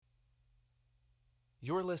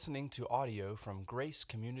You're listening to audio from Grace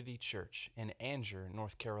Community Church in Anger,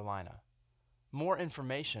 North Carolina. More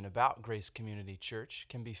information about Grace Community Church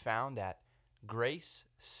can be found at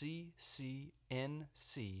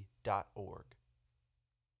graceccnc.org.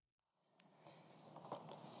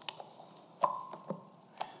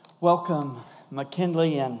 Welcome,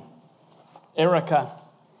 McKinley and Erica.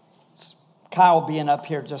 Kyle being up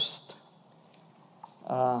here just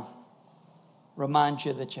reminds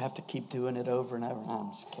you that you have to keep doing it over and over. No,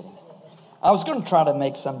 I'm just kidding. I was going to try to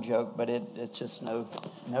make some joke, but it's just no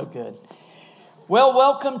good. Well,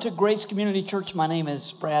 welcome to Grace Community Church. My name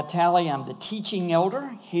is Brad Talley. I'm the teaching elder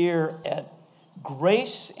here at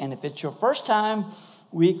Grace. And if it's your first time,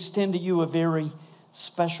 we extend to you a very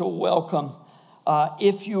special welcome.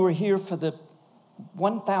 If you are here for the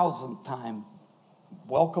 1,000th time,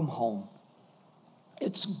 welcome home.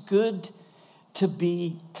 It's good to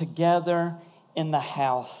be together in the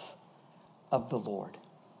house of the Lord.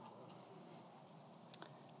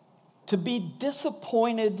 To be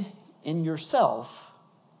disappointed in yourself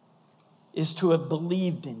is to have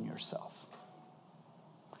believed in yourself.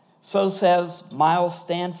 So says Miles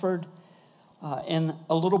Stanford in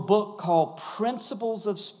a little book called Principles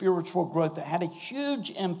of Spiritual Growth that had a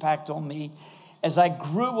huge impact on me as I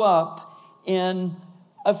grew up in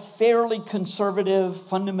a fairly conservative,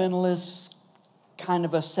 fundamentalist kind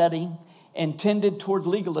of a setting and tended toward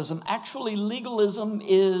legalism. Actually, legalism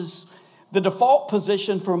is the default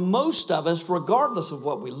position for most of us, regardless of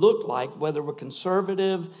what we look like, whether we're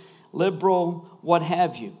conservative, liberal, what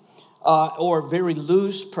have you, or very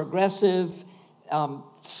loose, progressive,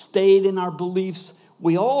 stayed in our beliefs.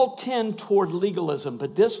 We all tend toward legalism,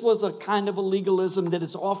 but this was a kind of a legalism that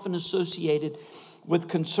is often associated with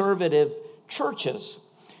conservative churches.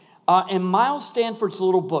 And Miles Stanford's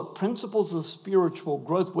little book, Principles of Spiritual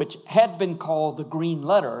Growth, which had been called the Green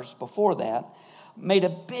Letters before that, made a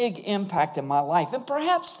big impact in my life. And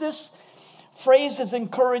perhaps this phrase is an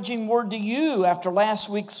encouraging word to you after last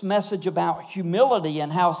week's message about humility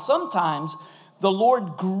and how sometimes the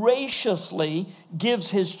Lord graciously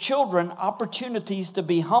gives His children opportunities to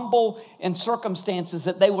be humble in circumstances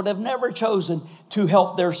that they would have never chosen to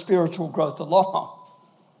help their spiritual growth along.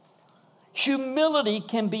 Humility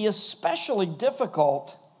can be especially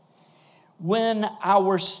difficult when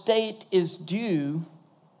our state of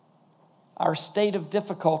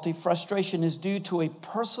difficulty, frustration is due to a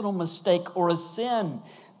personal mistake or a sin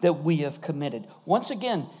that we have committed. Once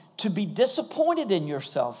again, to be disappointed in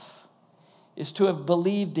yourself is to have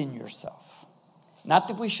believed in yourself. Not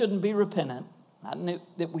that we shouldn't be repentant, not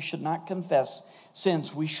that we should not confess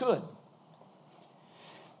sins, we should.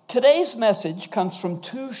 Today's message comes from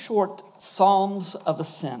two short Psalms of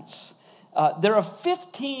Ascents. There are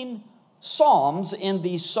 15 Psalms in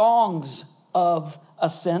the Songs of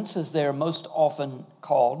Ascents, as they're most often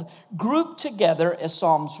called, grouped together as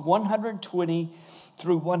Psalms 120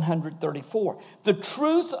 through 134. The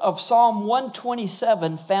truth of Psalm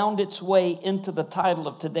 127 found its way into the title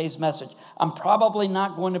of today's message. I'm probably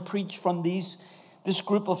not going to preach from this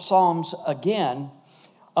group of Psalms again,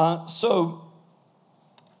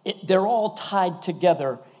 they're all tied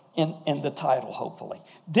together in the title, hopefully.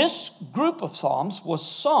 This group of Psalms was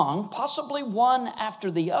sung, possibly one after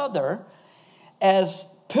the other, as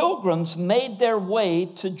pilgrims made their way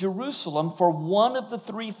to Jerusalem for one of the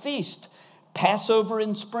three feasts: Passover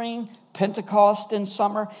in spring, Pentecost in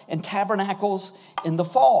summer, and Tabernacles in the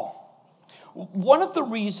fall. One of the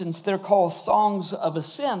reasons they're called Songs of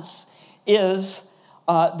Ascents is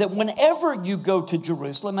that whenever you go to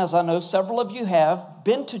Jerusalem, as I know several of you have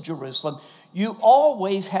been to Jerusalem, you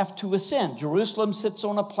always have to ascend. Jerusalem sits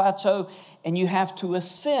on a plateau, and you have to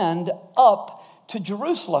ascend up to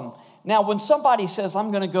Jerusalem. Now, when somebody says,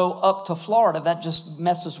 I'm going to go up to Florida, that just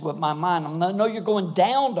messes with my mind. I know you're going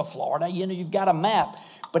down to Florida. You've got a map.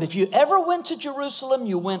 But if you ever went to Jerusalem,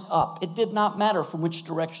 you went up. It did not matter from which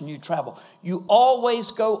direction you travel. You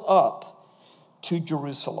always go up to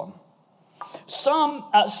Jerusalem.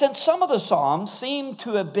 Since some of the Psalms seem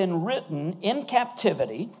to have been written in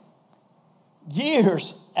captivity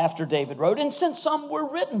years after David wrote, and since some were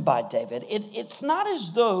written by David, it's not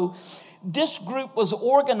as though this group was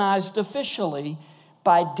organized officially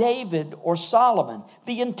by David or Solomon.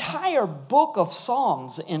 The entire book of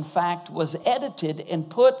Psalms, in fact, was edited and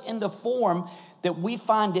put in the form that we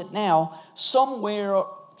find it now somewhere,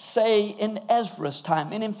 say, in Ezra's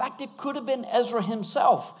time. And in fact, it could have been Ezra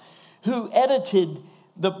himself who edited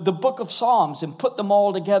the book of Psalms and put them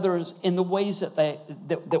all together in the ways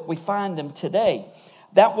that we find them today.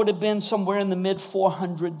 That would have been somewhere in the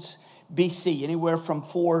mid-400s BC, anywhere from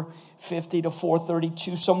 450 to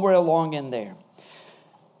 432, somewhere along in there.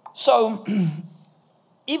 So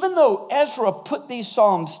even though Ezra put these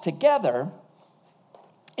psalms together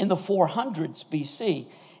in the 400s BC,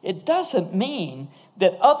 it doesn't mean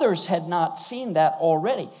that others had not seen that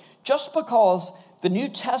already. Just because the New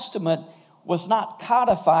Testament was not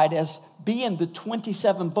codified as being the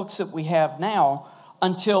 27 books that we have now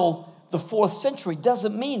until the 4th century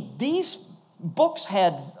doesn't mean these books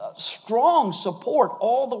had strong support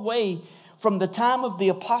all the way from the time of the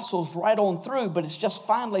apostles right on through, but it's just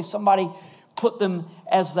finally somebody put them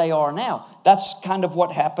as they are now. That's kind of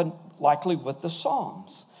what happened likely with the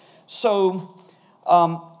Psalms. So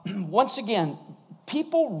once again,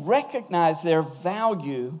 people recognize their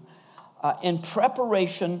value in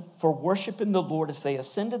preparation for worshiping the Lord as they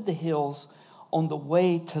ascended the hills on the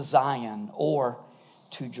way to Zion or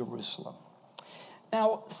to Jerusalem.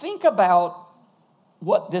 Now, think about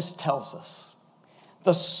what this tells us.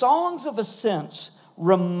 The songs of ascents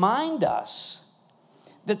remind us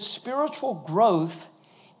that spiritual growth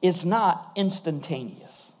is not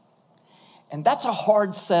instantaneous. And that's a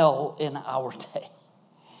hard sell in our day.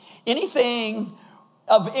 Anything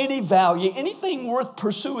of any value, anything worth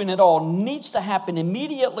pursuing at all needs to happen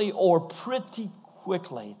immediately or pretty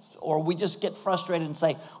quickly. Or we just get frustrated and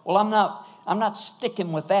say, well, I'm not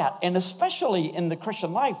sticking with that. And especially in the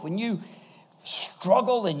Christian life, when you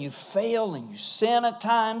struggle and you fail and you sin at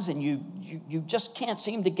times and you just can't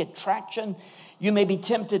seem to get traction, you may be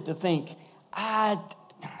tempted to think,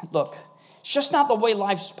 look, it's just not the way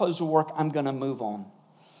life's supposed to work. I'm going to move on.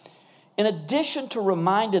 In addition to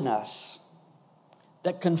reminding us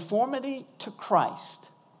that conformity to Christ,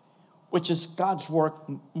 which is God's work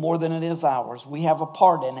more than it is ours, we have a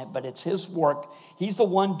part in it, but it's His work. He's the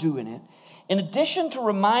one doing it. In addition to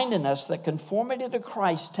reminding us that conformity to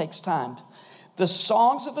Christ takes time, the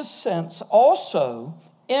songs of ascents also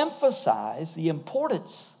emphasize the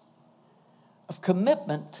importance of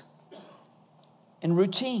commitment and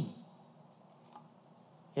routine.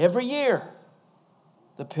 Every year,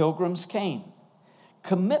 the pilgrims came.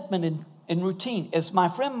 Commitment and routine. As my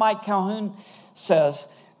friend Mike Calhoun says,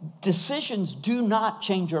 decisions do not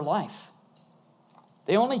change your life.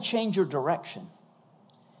 They only change your direction.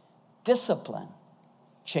 Discipline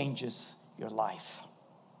changes your life.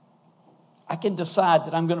 I can decide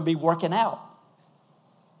that I'm going to be working out.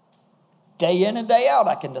 Day in and day out,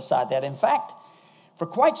 I can decide that. In fact, for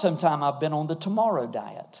quite some time, I've been on the tomorrow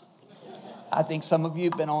diet. I think some of you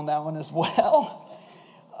have been on that one as well.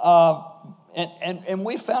 And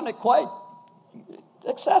we found it quite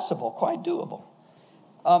accessible, quite doable.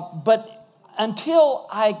 But until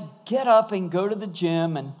I get up and go to the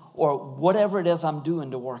gym or whatever it is I'm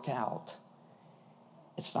doing to work out,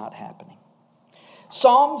 it's not happening.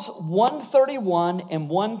 Psalms 131 and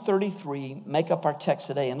 133 make up our text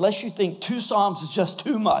today. Unless you think 2 Psalms is just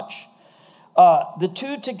too much, the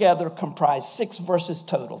two together comprise 6 verses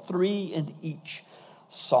total, 3 in each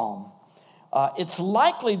psalm. It's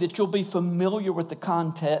likely that you'll be familiar with the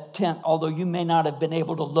content, although you may not have been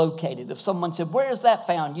able to locate it. If someone said, where is that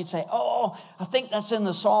found? You'd say, oh, I think that's in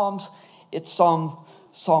the Psalms. It's Psalms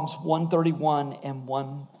 131 and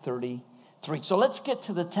 133. So let's get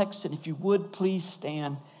to the text, and if you would, please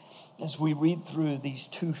stand as we read through these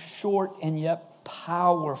 2 short and yet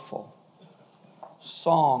powerful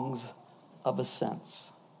songs of ascents.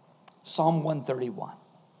 Psalm 131.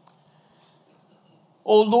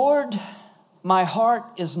 O Lord, my heart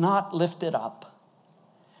is not lifted up.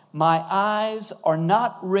 My eyes are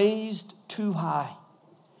not raised too high.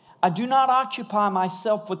 I do not occupy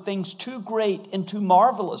myself with things too great and too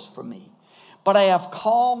marvelous for me. But I have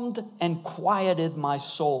calmed and quieted my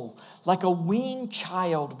soul like a weaned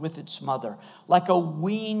child with its mother. Like a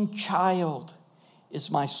weaned child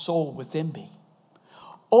is my soul within me.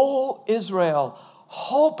 O Israel,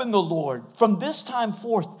 hope in the Lord from this time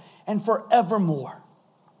forth and forevermore.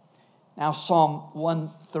 Now Psalm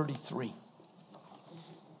 133.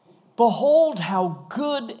 Behold how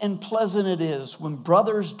good and pleasant it is when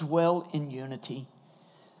brothers dwell in unity.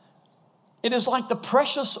 It is like the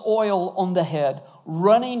precious oil on the head,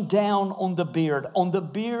 running down on the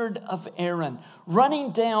beard of Aaron,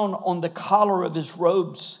 running down on the collar of his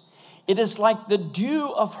robes. It is like the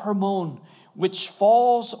dew of Hermon, which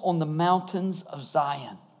falls on the mountains of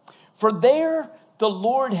Zion. For there the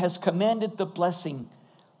Lord has commanded the blessing,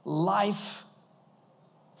 life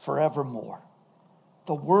forevermore.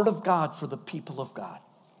 The word of God for the people of God.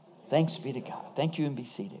 Thanks be to God. Thank you, and be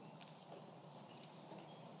seated.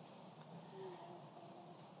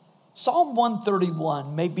 Psalm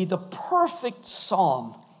 131 may be the perfect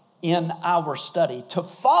psalm in our study to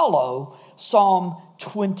follow Psalm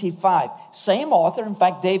 25. Same author. In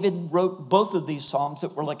fact, David wrote both of these psalms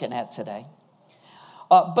that we're looking at today.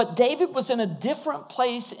 But David was in a different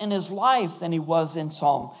place in his life than he was in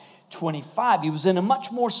Psalm 25. He was in a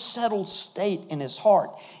much more settled state in his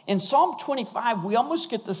heart. In Psalm 25, we almost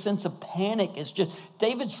get the sense of panic. It's just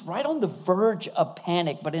David's right on the verge of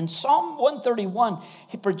panic. But in Psalm 131,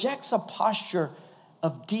 he projects a posture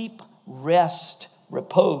of deep rest,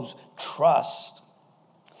 repose, trust.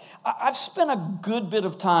 I've spent a good bit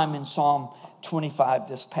of time in Psalm 25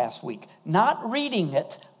 this past week, not reading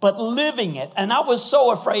it, but living it. And I was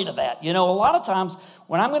so afraid of that. You know, a lot of times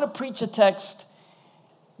when I'm going to preach a text,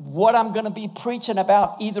 what I'm going to be preaching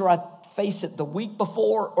about, either I face it the week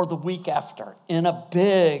before or the week after in a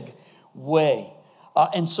big way.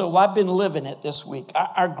 And so I've been living it this week.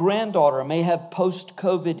 Our granddaughter may have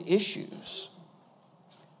post-COVID issues,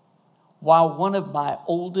 while one of my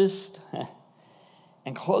oldest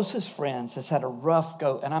and closest friends has had a rough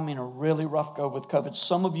go, and I mean a really rough go with COVID.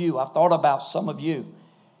 Some of you, I've thought about some of you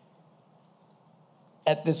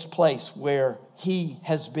at this place where he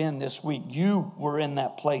has been this week. You were in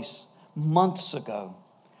that place months ago.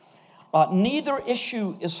 Neither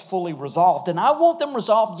issue is fully resolved, and I want them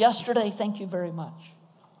resolved yesterday. Thank you very much.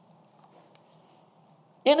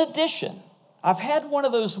 In addition, I've had one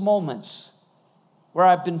of those moments where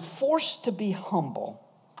I've been forced to be humble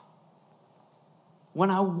when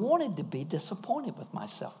I wanted to be disappointed with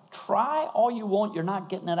myself. Try all you want. You're not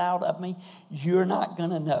getting it out of me. You're not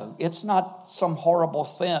going to know. It's not some horrible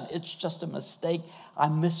sin. It's just a mistake. I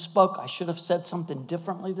misspoke. I should have said something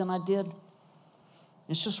differently than I did.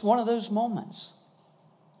 It's just one of those moments.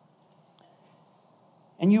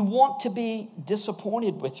 And you want to be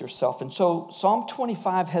disappointed with yourself. And so Psalm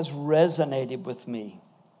 25 has resonated with me.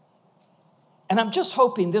 And I'm just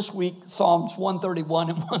hoping this week Psalms 131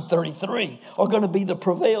 and 133 are going to be the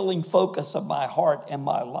prevailing focus of my heart and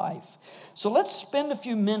my life. So let's spend a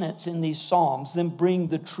few minutes in these Psalms, then bring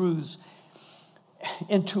the truths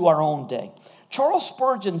into our own day. Charles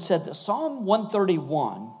Spurgeon said that Psalm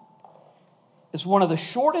 131 is one of the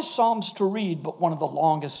shortest Psalms to read, but one of the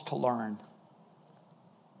longest to learn.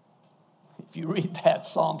 If you read that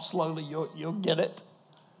Psalm slowly, you'll get it.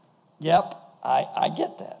 Yep, I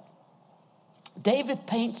get that. David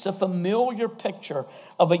paints a familiar picture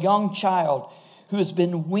of a young child who has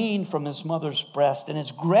been weaned from his mother's breast and has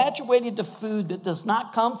graduated to food that does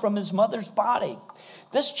not come from his mother's body.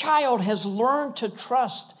 This child has learned to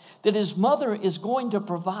trust that his mother is going to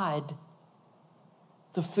provide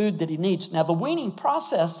the food that he needs. Now, the weaning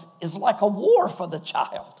process is like a war for the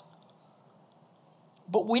child.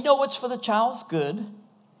 But we know it's for the child's good.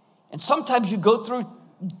 And sometimes you go through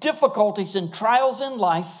difficulties and trials in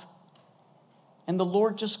life, and the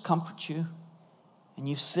Lord just comforts you, and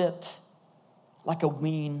you sit like a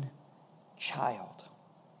weaned child.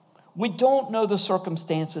 We don't know the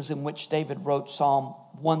circumstances in which David wrote Psalm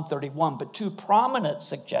 131, but two prominent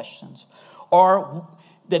suggestions are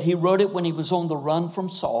that he wrote it when he was on the run from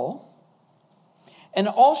Saul, and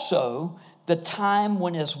also the time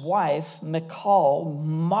when his wife, Michal,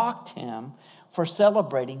 mocked him for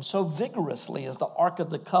celebrating so vigorously as the Ark of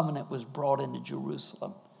the Covenant was brought into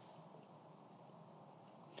Jerusalem.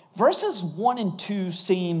 Verses 1 and 2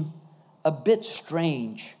 seem a bit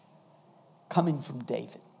strange coming from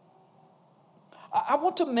David. I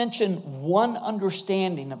want to mention one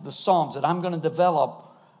understanding of the Psalms that I'm going to develop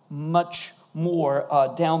much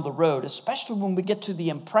more down the road, especially when we get to the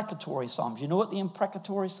imprecatory Psalms. You know what the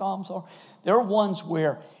imprecatory Psalms are? They're ones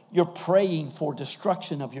where you're praying for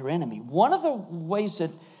destruction of your enemy. One of the ways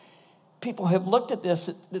that people have looked at this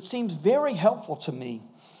that seems very helpful to me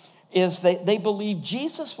is they believe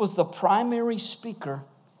Jesus was the primary speaker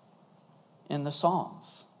in the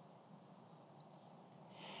Psalms.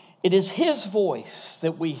 It is his voice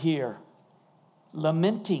that we hear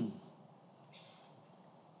lamenting,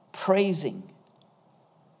 praising,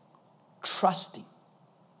 trusting,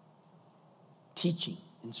 teaching,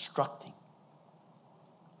 instructing.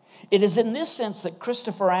 It is in this sense that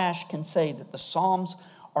Christopher Ash can say that the Psalms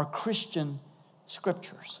are Christian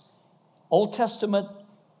scriptures. Old Testament,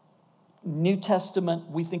 New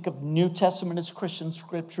Testament, we think of New Testament as Christian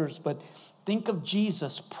scriptures, but think of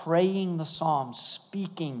Jesus praying the Psalms,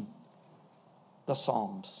 speaking the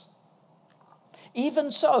Psalms.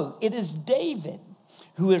 Even so, it is David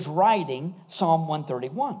who is writing Psalm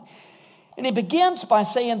 131. And he begins by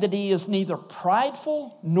saying that he is neither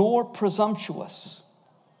prideful nor presumptuous.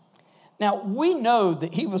 Now, we know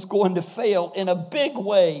that he was going to fail in a big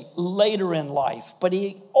way later in life, but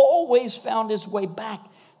he always found his way back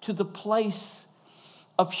to the place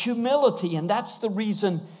of humility, and that's the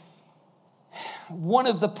reason, one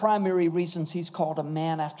of the primary reasons he's called a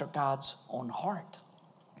man after God's own heart.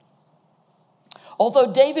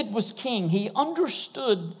 Although David was king, he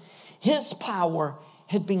understood his power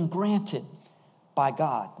had been granted by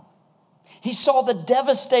God. He saw the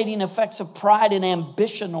devastating effects of pride and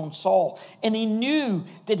ambition on Saul, and he knew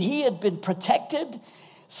that he had been protected,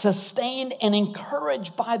 sustained, and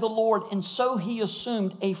encouraged by the Lord, and so he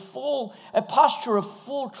assumed a posture of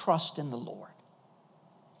full trust in the Lord.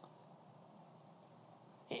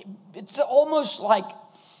 It's almost like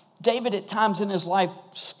David at times in his life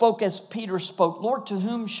spoke as Peter spoke. Lord, to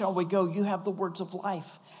whom shall we go? You have the words of life.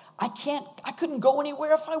 I couldn't go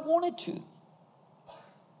anywhere if I wanted to.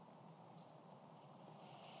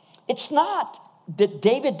 It's not that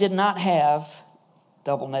David did not have,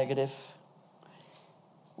 double negative,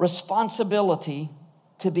 responsibility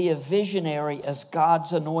to be a visionary as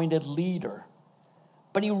God's anointed leader.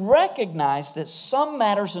 But he recognized that some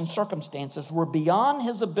matters and circumstances were beyond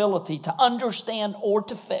his ability to understand or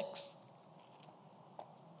to fix.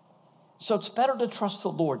 So it's better to trust the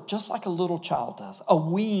Lord, just like a little child does, a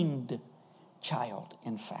weaned child,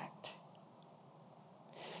 in fact.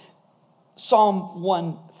 Psalm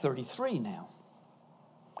 133 now.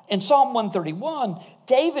 In Psalm 131,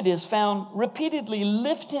 David is found repeatedly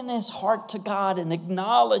lifting his heart to God and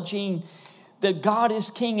acknowledging that God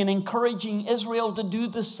is king and encouraging Israel to do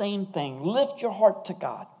the same thing. Lift your heart to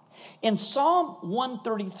God. In Psalm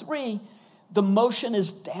 133, the motion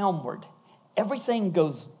is downward. Everything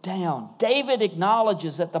goes down. David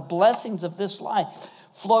acknowledges that the blessings of this life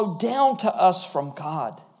flow down to us from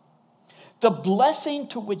God. The blessing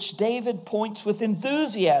to which David points with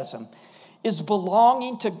enthusiasm is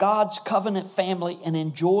belonging to God's covenant family and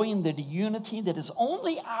enjoying the unity that is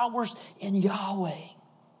only ours in Yahweh.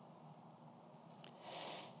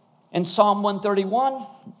 In Psalm 131,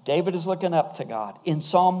 David is looking up to God. In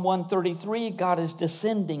Psalm 133, God is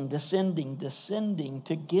descending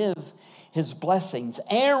to give his blessings.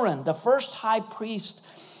 Aaron, the first high priest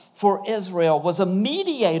for Israel, was a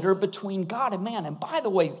mediator between God and man. And by the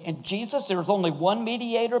way, in Jesus, there's only one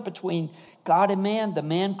mediator between God and man, the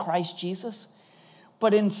man Christ Jesus.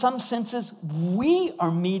 But in some senses, we are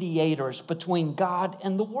mediators between God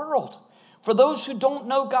and the world. For those who don't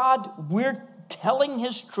know God, we're telling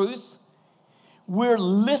his truth. We're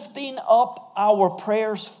lifting up our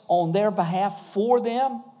prayers on their behalf for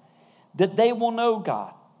them, that they will know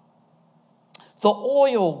God. The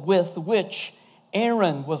oil with which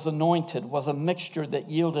Aaron was anointed was a mixture that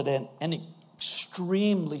yielded an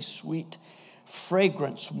extremely sweet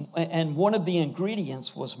fragrance, and one of the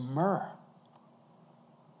ingredients was myrrh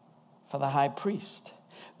for the high priest.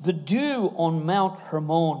 The dew on Mount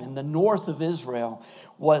Hermon in the north of Israel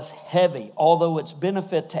was heavy, although its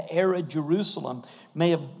benefit to arid Jerusalem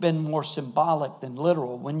may have been more symbolic than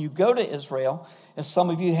literal. When you go to Israel, as some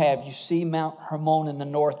of you have, you see Mount Hermon in the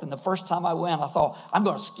north. And the first time I went, I thought, I'm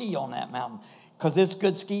going to ski on that mountain because it's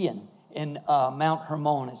good skiing in Mount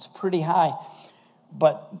Hermon. It's pretty high,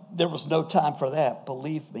 but there was no time for that,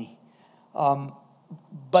 believe me.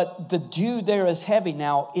 But the dew there is heavy.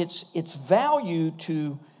 Now, its value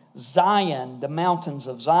to Zion, the mountains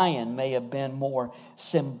of Zion, may have been more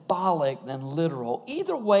symbolic than literal.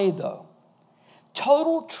 Either way, though,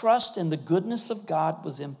 total trust in the goodness of God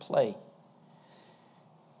was in play.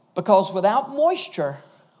 Because without moisture,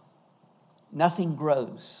 nothing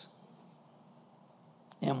grows.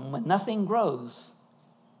 And when nothing grows,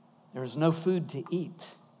 there's no food to eat.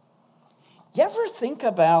 You ever think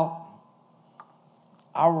about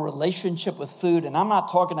our relationship with food? And I'm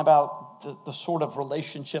not talking about the sort of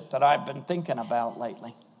relationship that I've been thinking about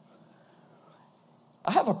lately.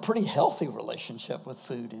 I have a pretty healthy relationship with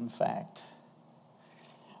food, in fact.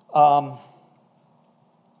 Our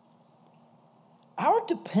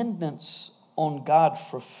dependence on God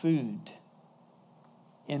for food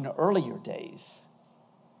in earlier days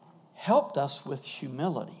helped us with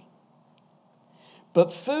humility.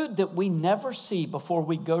 But food that we never see before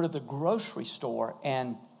we go to the grocery store,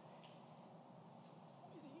 and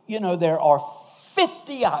there are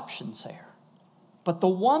 50 options there, but the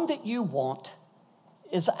one that you want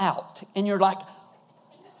is out. And you're like,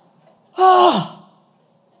 ah!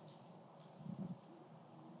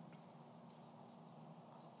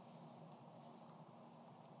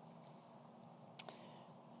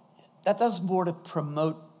 That does more to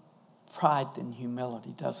promote pride than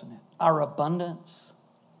humility, doesn't it? Our abundance,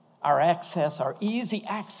 our access, our easy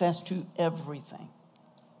access to everything.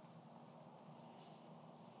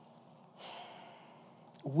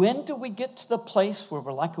 When do we get to the place where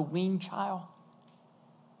we're like a weaned child?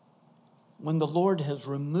 When the Lord has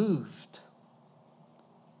removed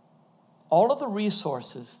all of the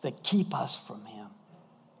resources that keep us from Him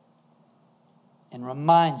and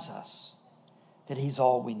reminds us that He's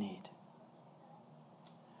all we need.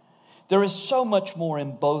 There is so much more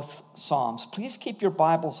in both Psalms. Please keep your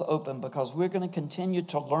Bibles open because we're going to continue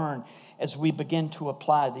to learn as we begin to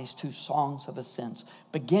apply these two songs of ascents,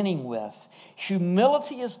 beginning with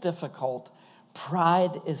humility is difficult,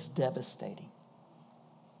 pride is devastating.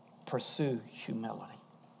 Pursue humility.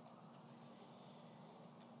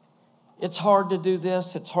 It's hard to do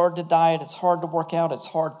this. It's hard to diet. It's hard to work out. It's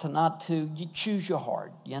hard to not to. You choose your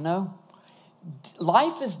hard, you know?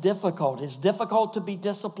 Life is difficult. It's difficult to be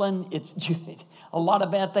disciplined. A lot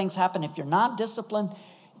of bad things happen. If you're not disciplined,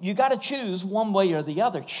 you got to choose one way or the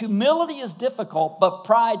other. Humility is difficult, but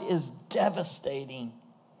pride is devastating.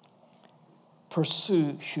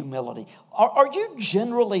 Pursue humility. Are you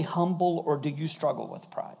generally humble or do you struggle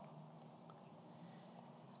with pride?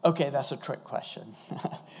 Okay, that's a trick question.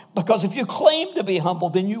 Because if you claim to be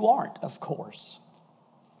humble, then you aren't, of course.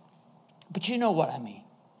 But you know what I mean.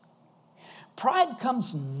 Pride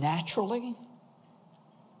comes naturally,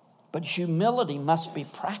 but humility must be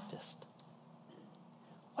practiced.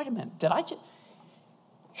 Wait a minute,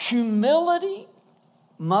 humility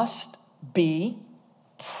must be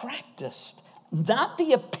practiced. Not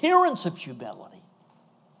the appearance of humility,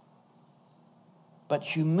 but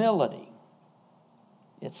humility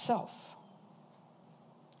itself.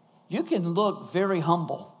 You can look very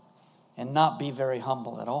humble and not be very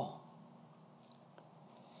humble at all.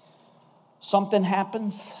 Something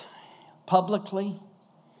happens publicly.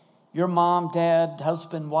 Your mom, dad,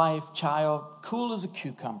 husband, wife, child, cool as a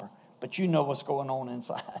cucumber, but you know what's going on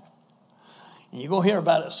inside. And you're going to hear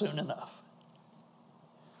about it soon enough.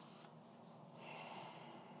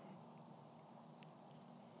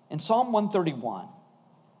 In Psalm 131,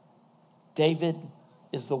 David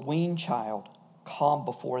is the weaned child calm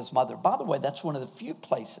before his mother. By the way, that's one of the few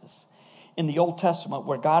places in the Old Testament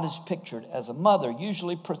where God is pictured as a mother,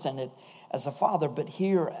 usually presented as a father, but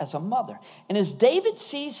here as a mother. And as David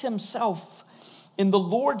sees himself in the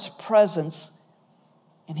Lord's presence,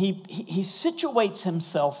 and he situates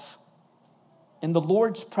himself in the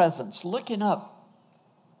Lord's presence, looking up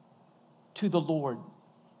to the Lord,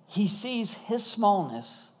 he sees his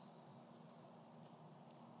smallness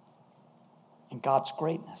and God's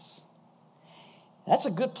greatness. That's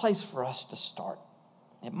a good place for us to start.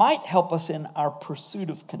 It might help us in our pursuit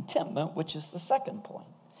of contentment, which is the second point.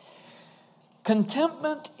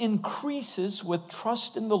 Contentment increases with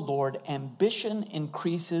trust in the Lord. Ambition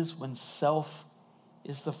increases when self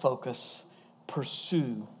is the focus.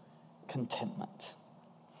 Pursue contentment.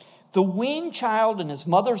 The weaned child in his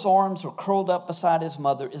mother's arms or curled up beside his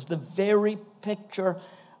mother is the very picture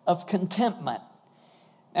of contentment.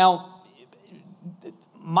 Now,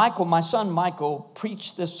 Michael, my son Michael,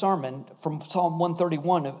 preached this sermon from Psalm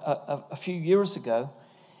 131 a few years ago.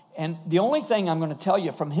 And the only thing I'm going to tell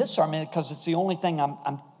you from his sermon, because it's the only thing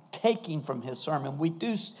I'm taking from his sermon, we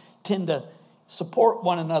do tend to support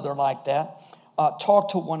one another like that,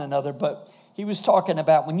 talk to one another. But he was talking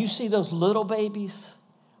about when you see those little babies,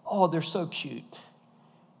 oh, they're so cute.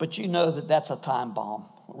 But you know that that's a time bomb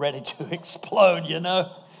ready to explode, you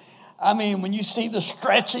know. I mean, when you see the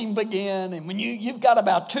stretching begin, and when you've got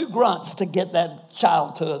about 2 grunts to get that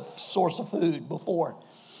child to a source of food before.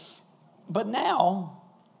 But now,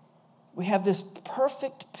 we have this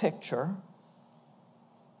perfect picture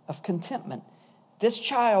of contentment. This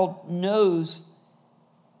child knows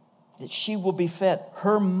that she will be fed.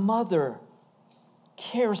 Her mother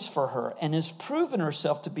cares for her and has proven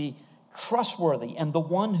herself to be trustworthy and the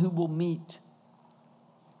one who will meet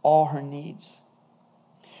all her needs.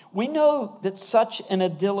 We know that such an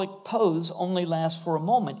idyllic pose only lasts for a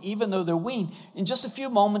moment, even though they're weaned. In just a few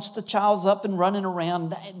moments, the child's up and running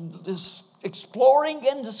around, exploring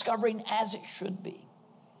and discovering as it should be.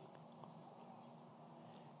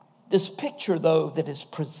 This picture, though, that is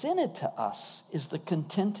presented to us is the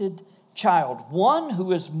contented child, one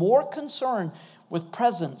who is more concerned with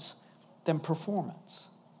presence than performance.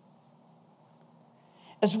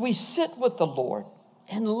 As we sit with the Lord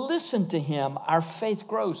and listen to Him, our faith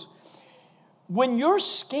grows. When you're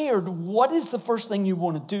scared, what is the first thing you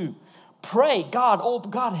want to do? Pray, God, oh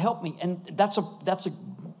God, help me. And that's a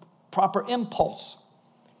proper impulse.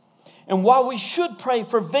 And while we should pray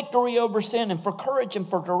for victory over sin and for courage and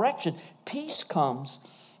for direction, peace comes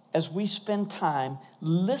as we spend time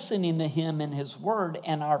listening to Him and His Word,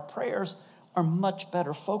 and our prayers are much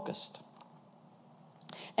better focused.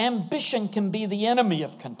 Ambition can be the enemy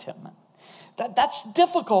of contentment. That's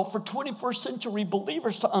difficult for 21st century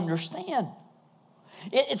believers to understand.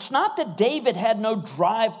 It's not that David had no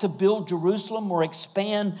drive to build Jerusalem or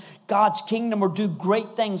expand God's kingdom or do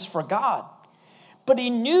great things for God. But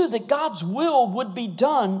he knew that God's will would be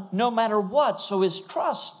done no matter what, so his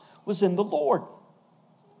trust was in the Lord.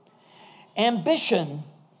 Ambition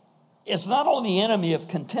is not only the enemy of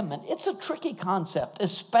contentment, it's a tricky concept,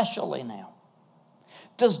 especially now.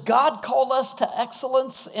 Does God call us to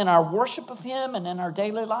excellence in our worship of Him and in our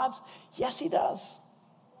daily lives? Yes, He does.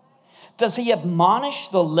 Does He admonish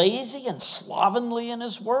the lazy and slovenly in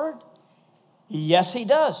His word? Yes, He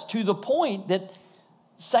does, to the point that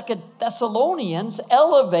 2 Thessalonians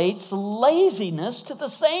elevates laziness to the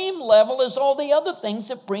same level as all the other things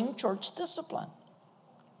that bring church discipline.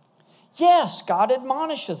 Yes, God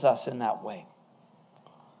admonishes us in that way.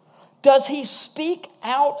 Does He speak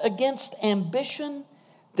out against ambition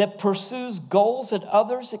that pursues goals at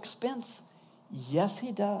others' expense? Yes,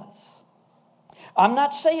 He does. I'm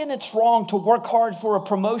not saying it's wrong to work hard for a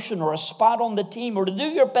promotion or a spot on the team or to do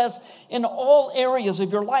your best in all areas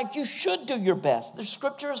of your life. You should do your best. The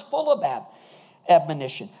scripture is full of that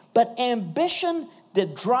admonition. But ambition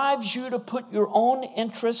that drives you to put your own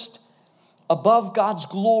interest above God's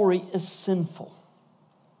glory is sinful.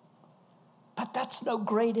 But that's no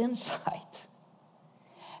great insight.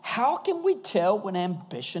 How can we tell when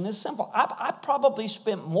ambition is sinful? I probably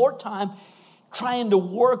spent more time trying to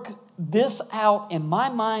work this out in my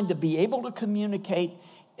mind to be able to communicate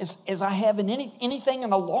as I have in anything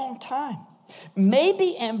in a long time.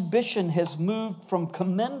 Maybe ambition has moved from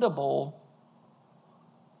commendable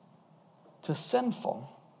to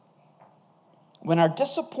sinful when our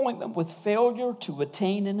disappointment with failure to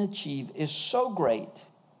attain and achieve is so great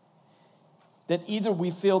that either we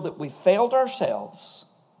feel that we failed ourselves,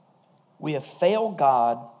 we have failed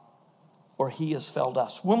God, or He has failed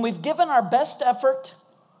us. When we've given our best effort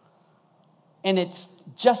and it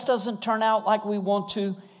just doesn't turn out like we want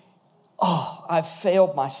to, oh, I've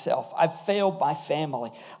failed myself. I've failed my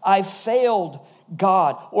family. I've failed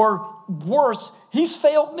God. Or worse, He's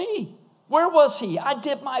failed me. Where was He? I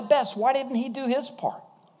did my best. Why didn't He do His part?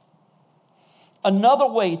 Another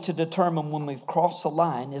way to determine when we've crossed the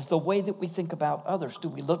line is the way that we think about others. Do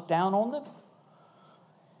we look down on them?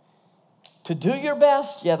 To do your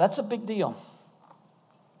best, yeah, that's a big deal.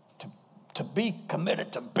 To be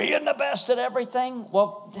committed to being the best at everything.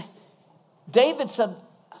 Well, David said,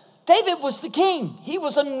 David was the king. He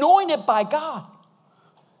was anointed by God.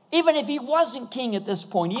 Even if he wasn't king at this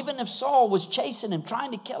point, even if Saul was chasing him,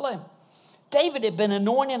 trying to kill him, David had been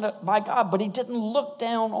anointed by God, but he didn't look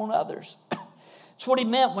down on others. That's what he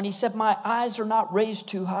meant when he said, my eyes are not raised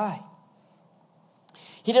too high.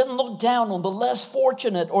 He didn't look down on the less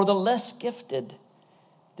fortunate or the less gifted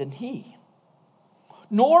than he.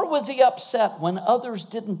 Nor was he upset when others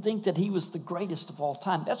didn't think that he was the greatest of all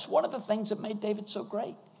time. That's one of the things that made David so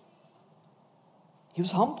great. He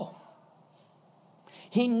was humble.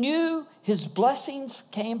 He knew his blessings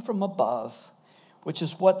came from above, which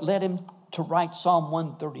is what led him to write Psalm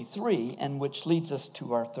 133, and which leads us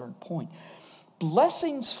to our third point.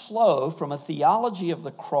 Blessings flow from a theology of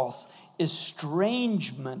the cross.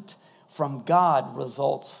 Estrangement from God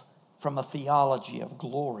results from a theology of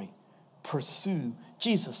glory. Pursue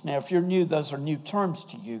Jesus. Now, if you're new, those are new terms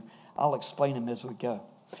to you. I'll explain them as we go.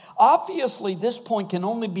 Obviously, this point can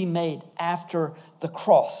only be made after the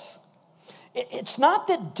cross. It's not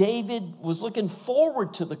that David was looking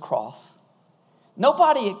forward to the cross.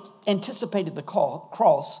 Nobody anticipated the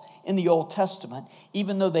cross in the Old Testament,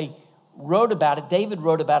 even though they wrote about it. David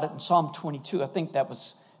wrote about it in Psalm 22. I think that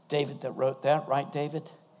was David that wrote that, right, David?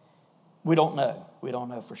 We don't know. We don't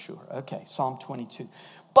know for sure. Okay, Psalm 22.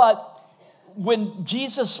 But when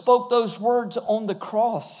Jesus spoke those words on the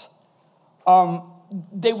cross,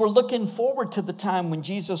 they were looking forward to the time when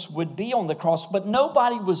Jesus would be on the cross, but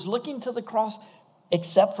nobody was looking to the cross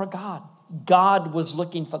except for God. God was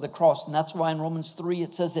looking for the cross, and that's why in Romans 3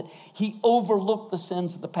 it says that He overlooked the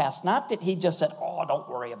sins of the past. Not that He just said, oh, don't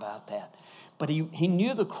worry about that, but He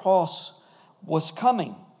knew the cross was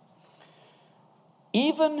coming.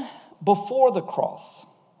 Even before the cross,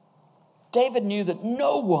 David knew that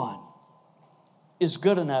no one is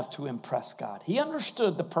good enough to impress God. He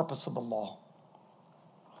understood the purpose of the law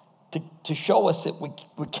to show us that we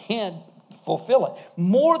can't fulfill it.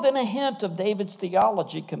 More than a hint of David's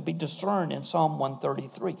theology can be discerned in Psalm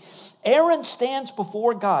 133. Aaron stands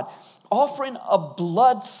before God, offering a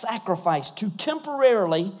blood sacrifice to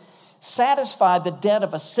temporarily satisfy the debt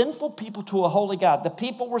of a sinful people to a holy God. The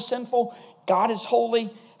people were sinful. God is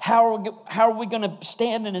holy. How are we going to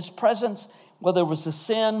stand in His presence? Well, there was a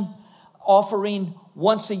sin offering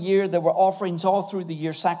once a year. There were offerings all through the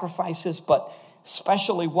year, sacrifices, but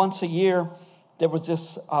especially once a year, there was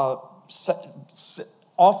this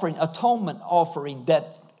offering, atonement offering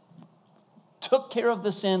that took care of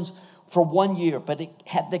the sins for 1 year, but it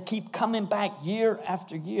had to keep coming back year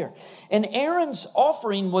after year. And Aaron's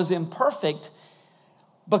offering was imperfect,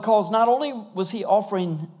 Because not only was he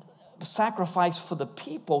offering sacrifice for the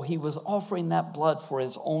people, he was offering that blood for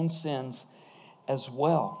his own sins as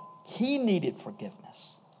well. He needed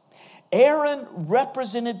forgiveness. Aaron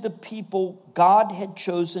represented the people God had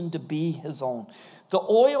chosen to be his own. The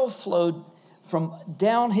oil flowed from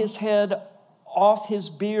down his head, off his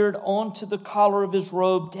beard, onto the collar of his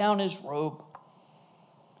robe, down his robe.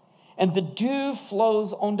 And the dew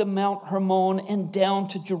flows onto Mount Hermon and down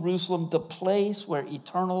to Jerusalem, the place where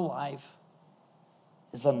eternal life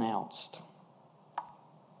is announced.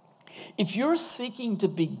 If you're seeking to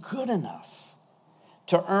be good enough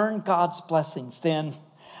to earn God's blessings, then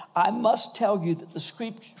I must tell you that the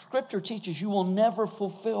Scripture teaches you will never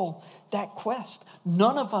fulfill that quest.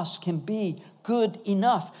 None of us can be good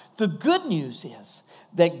enough. The good news is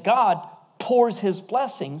that God pours his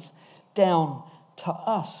blessings down to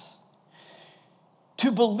us.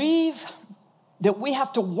 To believe that we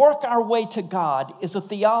have to work our way to God is a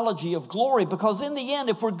theology of glory, because in the end,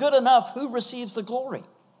 if we're good enough, who receives the glory?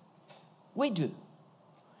 We do.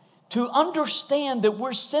 To understand that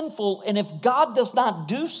we're sinful, and if God does not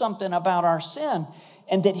do something about our sin,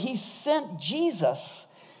 and that he sent Jesus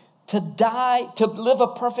to die, to live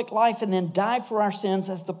a perfect life and then die for our sins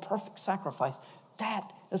as the perfect sacrifice,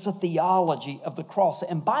 that is a theology of the cross.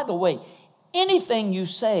 And by the way, anything you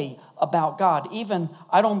say about God, even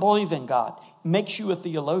I don't believe in God, makes you a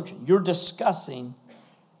theologian. You're discussing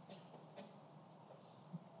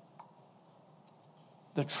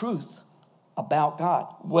the truth about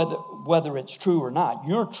God, whether it's true or not,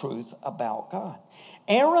 your truth about God.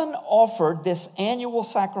 Aaron offered this annual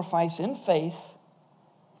sacrifice in faith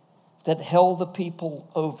that held the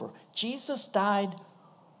people over. Jesus died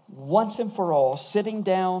once and for all, sitting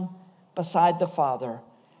down beside the Father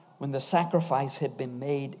when the sacrifice had been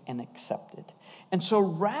made and accepted. And so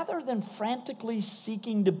rather than frantically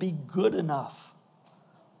seeking to be good enough,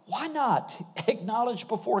 why not acknowledge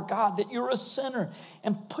before God that you're a sinner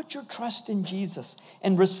and put your trust in Jesus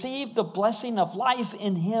and receive the blessing of life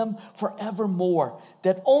in him forevermore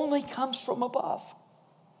that only comes from above?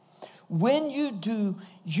 When you do,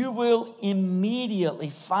 you will immediately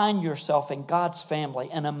find yourself in God's family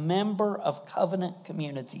and a member of covenant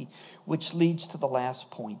community, which leads to the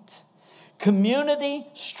last point. Community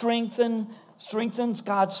strengthens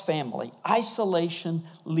God's family. Isolation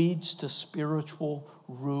leads to spiritual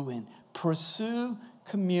ruin. Pursue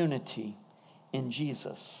community in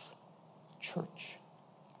Jesus' church.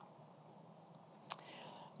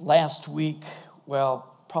 Last week,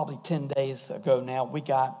 well, probably 10 days ago now, we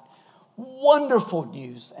got wonderful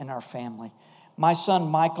news in our family. My son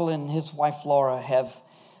Michael and his wife Laura have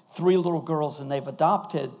 3 little girls, and they've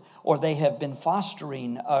adopted, or they have been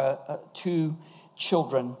fostering 2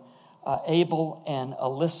 children, Abel and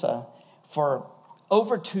Alyssa, for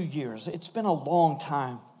over 2 years. It's been a long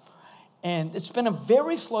time. And it's been a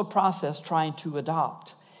very slow process trying to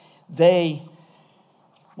adopt. They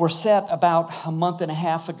were set about a month and a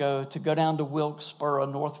half ago to go down to Wilkesboro,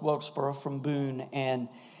 North Wilkesboro from Boone, and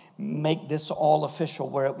make this all official,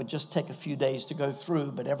 where it would just take a few days to go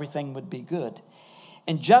through, but everything would be good.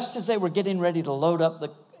 And just as they were getting ready to load up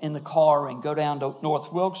in the car and go down to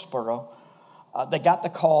North Wilkesboro, they got the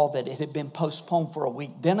call that it had been postponed for a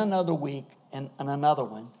week, then another week, and another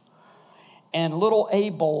one. And little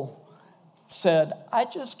Abel said, I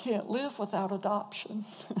just can't live without adoption.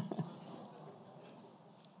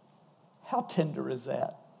 How tender is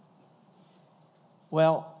that?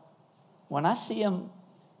 Well, when I see him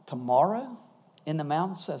tomorrow in the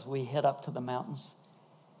mountains, as we head up to the mountains,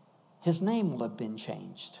 his name will have been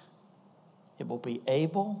changed. It will be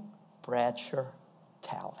Abel Bradsher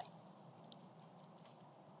Talley.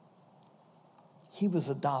 He was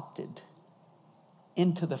adopted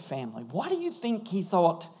into the family. Why do you think he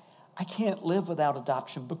thought, I can't live without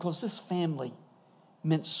adoption? Because this family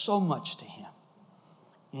meant so much to him.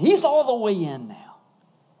 He's all the way in now.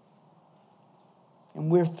 And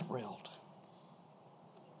we're thrilled.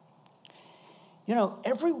 You know,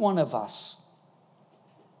 every one of us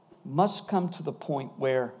must come to the point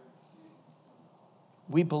where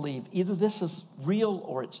we believe either this is real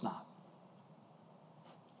or it's not.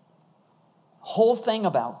 Whole thing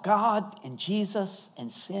about God and Jesus and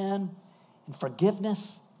sin and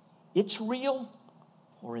forgiveness, it's real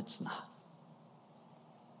or it's not.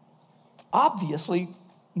 Obviously,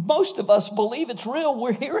 most of us believe it's real.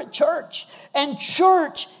 We're here at church. And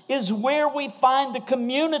church is where we find the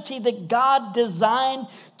community that God designed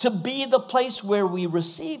to be the place where we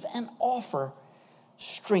receive and offer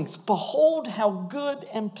strength. Behold how good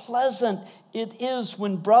and pleasant it is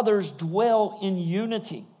when brothers dwell in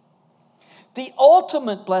unity. The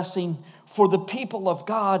ultimate blessing for the people of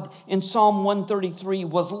God in Psalm 133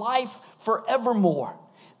 was life forevermore.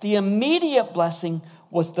 The immediate blessing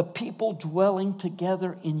was the people dwelling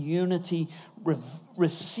together in unity,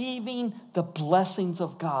 receiving the blessings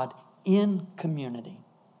of God in community.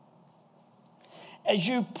 As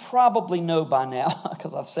you probably know by now,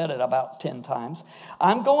 because I've said it about 10 times,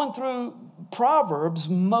 I'm going through Proverbs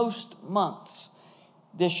most months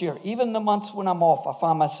this year. Even the months when I'm off, I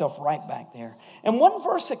find myself right back there. And one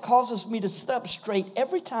verse that causes me to sit up straight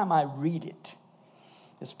every time I read it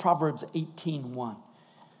is Proverbs 18:1.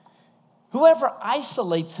 Whoever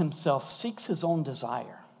isolates himself seeks his own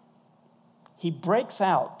desire. He breaks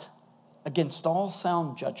out against all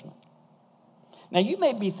sound judgment. Now, you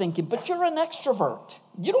may be thinking, but you're an extrovert.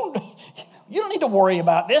 You don't need to worry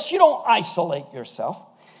about this. You don't isolate yourself.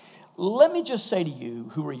 Let me just say to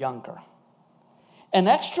you who are younger, an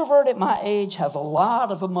extrovert at my age has a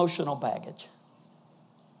lot of emotional baggage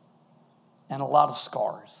and a lot of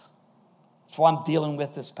scars. That's what I'm dealing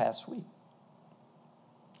with this past week.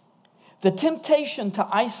 The temptation to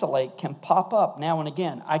isolate can pop up now and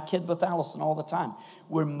again. I kid with Allison all the time.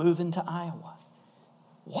 We're moving to Iowa.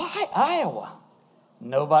 Why Iowa?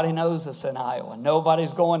 Nobody knows us in Iowa.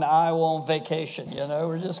 Nobody's going to Iowa on vacation.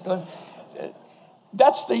 We're just going.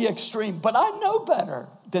 That's the extreme. But I know better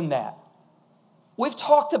than that. We've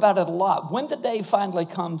talked about it a lot. When the day finally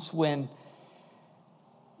comes when,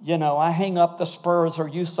 I hang up the spurs, or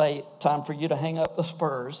you say, time for you to hang up the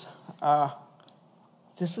spurs,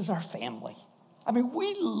 this is our family. I mean,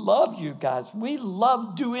 we love you guys. We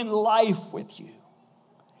love doing life with you.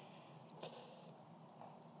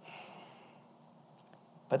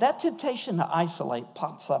 But that temptation to isolate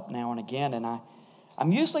pops up now and again, and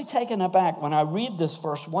I'm usually taken aback when I read this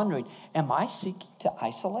verse wondering, am I seeking to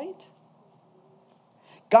isolate?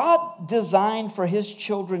 God designed for his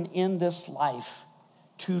children in this life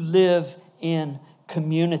to live in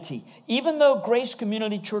community. Even though Grace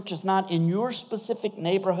Community Church is not in your specific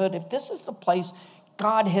neighborhood, if this is the place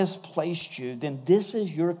God has placed you, then this is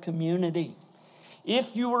your community. If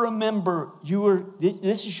you were a member,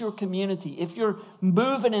 this is your community. If you're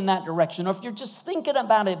moving in that direction, or if you're just thinking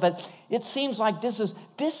about it, but it seems like this is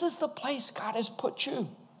the place God has put you.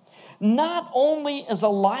 Not only is a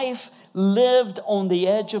life lived on the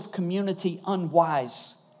edge of community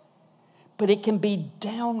unwise, but it can be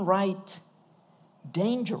downright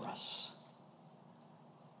dangerous.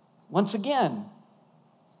 Once again,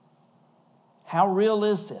 how real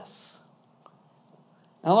is this?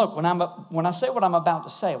 Now look, when I say what I'm about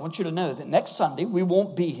to say, I want you to know that next Sunday we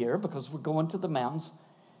won't be here because we're going to the mountains.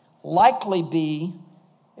 Likely be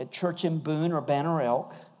at church in Boone or Banner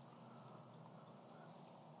Elk.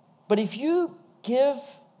 But if you give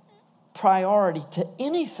priority to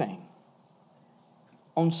anything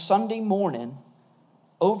on Sunday morning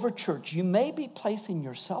over church, you may be placing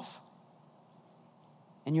yourself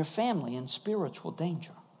and your family in spiritual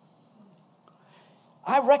danger.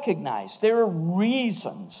 I recognize there are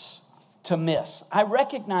reasons to miss. I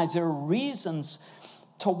recognize there are reasons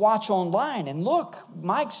to watch online. And look,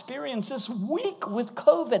 my experience this week with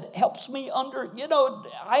COVID helps me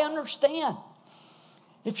I understand.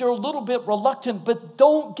 If you're a little bit reluctant, but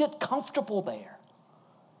don't get comfortable there.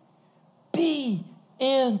 Be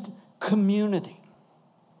in community.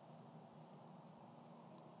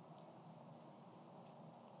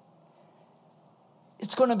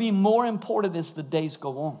 It's going to be more important as the days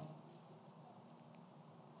go on.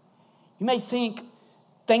 You may think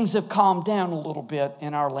things have calmed down a little bit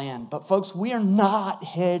in our land, but folks, we are not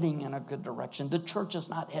heading in a good direction. The church is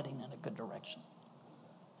not heading in a good direction.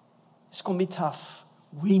 It's going to be tough.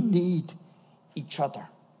 We need each other.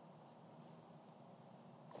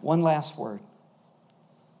 One last word.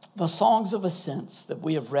 The songs of ascents that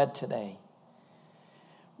we have read today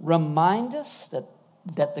remind us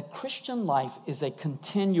that the Christian life is a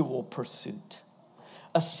continual pursuit.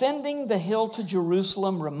 Ascending the hill to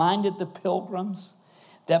Jerusalem reminded the pilgrims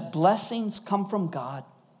that blessings come from God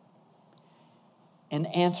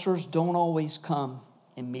and answers don't always come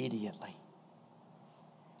immediately.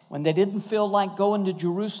 When they didn't feel like going to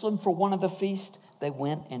Jerusalem for one of the feasts, they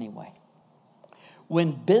went anyway.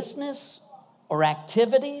 When business or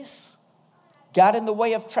activities got in the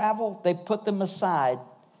way of travel, they put them aside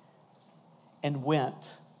and went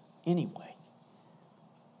anyway.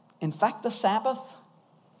 In fact, the Sabbath,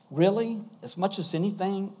 really, as much as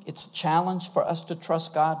anything, it's a challenge for us to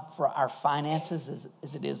trust God for our finances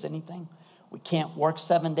as it is anything. We can't work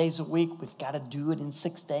 7 days a week. We've got to do it in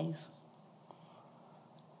 6 days.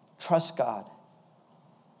 Trust God.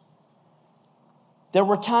 There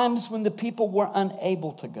were times when the people were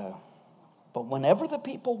unable to go. But whenever the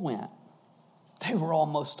people went, They were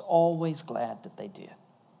almost always glad that they did.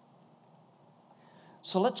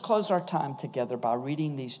 So let's close our time together by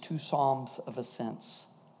reading these two Psalms of Ascents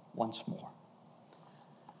once more.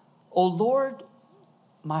 O Lord,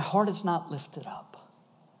 my heart is not lifted up.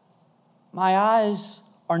 My eyes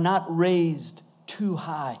are not raised too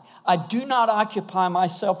high. I do not occupy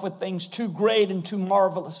myself with things too great and too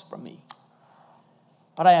marvelous for me.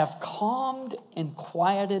 But I have calmed and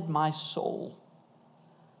quieted my soul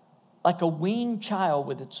like a weaned child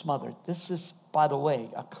with its mother. This is, by the way,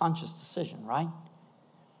 a conscious decision, right?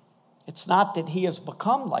 It's not that he has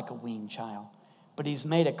become like a weaned child, but he's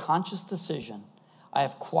made a conscious decision. I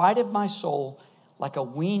have quieted my soul like a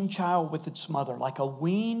weaned child with its mother. Like a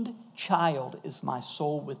weaned child is my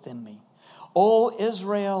soul within me. O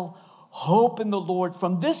Israel, hope in the Lord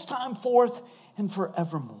from this time forth and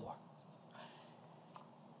forevermore.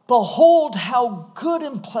 Behold how good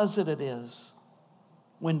and pleasant it is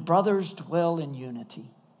when brothers dwell in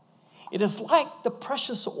unity. It is like the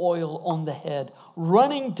precious oil on the head,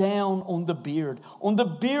 running down on the beard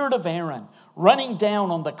of Aaron, running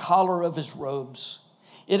down on the collar of his robes.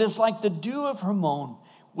 It is like the dew of Hermon,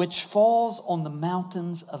 which falls on the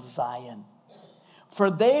mountains of Zion.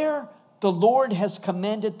 For there the Lord has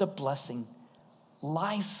commanded the blessing,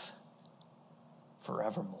 life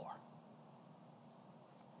forevermore.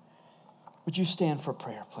 Would you stand for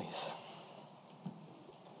prayer, please?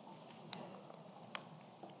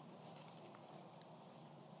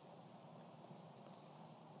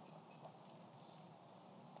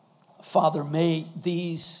 Father, may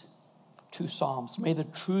these two Psalms, may the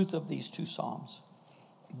truth of these two Psalms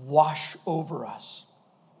wash over us.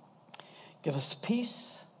 Give us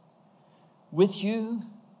peace with you.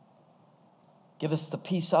 Give us the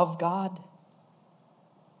peace of God.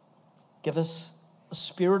 Give us a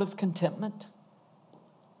spirit of contentment.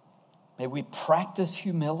 May we practice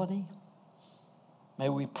humility. May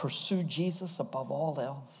we pursue Jesus above all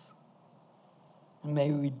else. And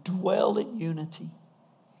may we dwell in unity,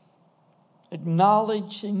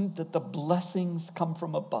 acknowledging that the blessings come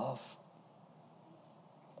from above.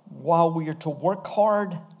 While we are to work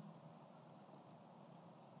hard,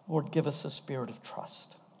 Lord, give us a spirit of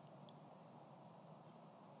trust.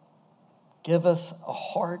 Give us a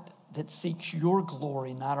heart that seeks your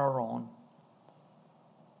glory, not our own.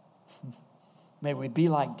 May we be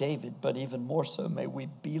like David, but even more so, may we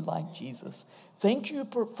be like Jesus. Thank you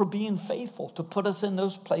for being faithful to put us in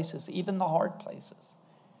those places, even the hard places,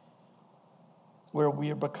 where we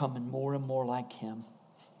are becoming more and more like him.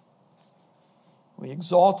 We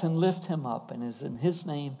exalt and lift him up, and it is in his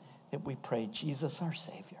name that we pray, Jesus our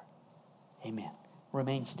Savior. Amen.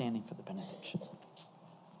 Remain standing for the benediction.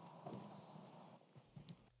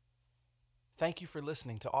 Thank you for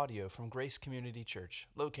listening to audio from Grace Community Church,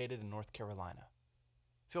 located in North Carolina.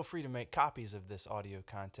 Feel free to make copies of this audio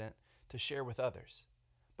content to share with others,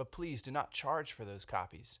 but please do not charge for those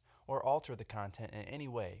copies or alter the content in any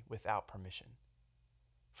way without permission.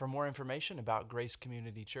 For more information about Grace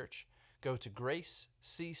Community Church, go to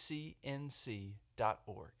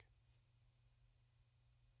graceccnc.org.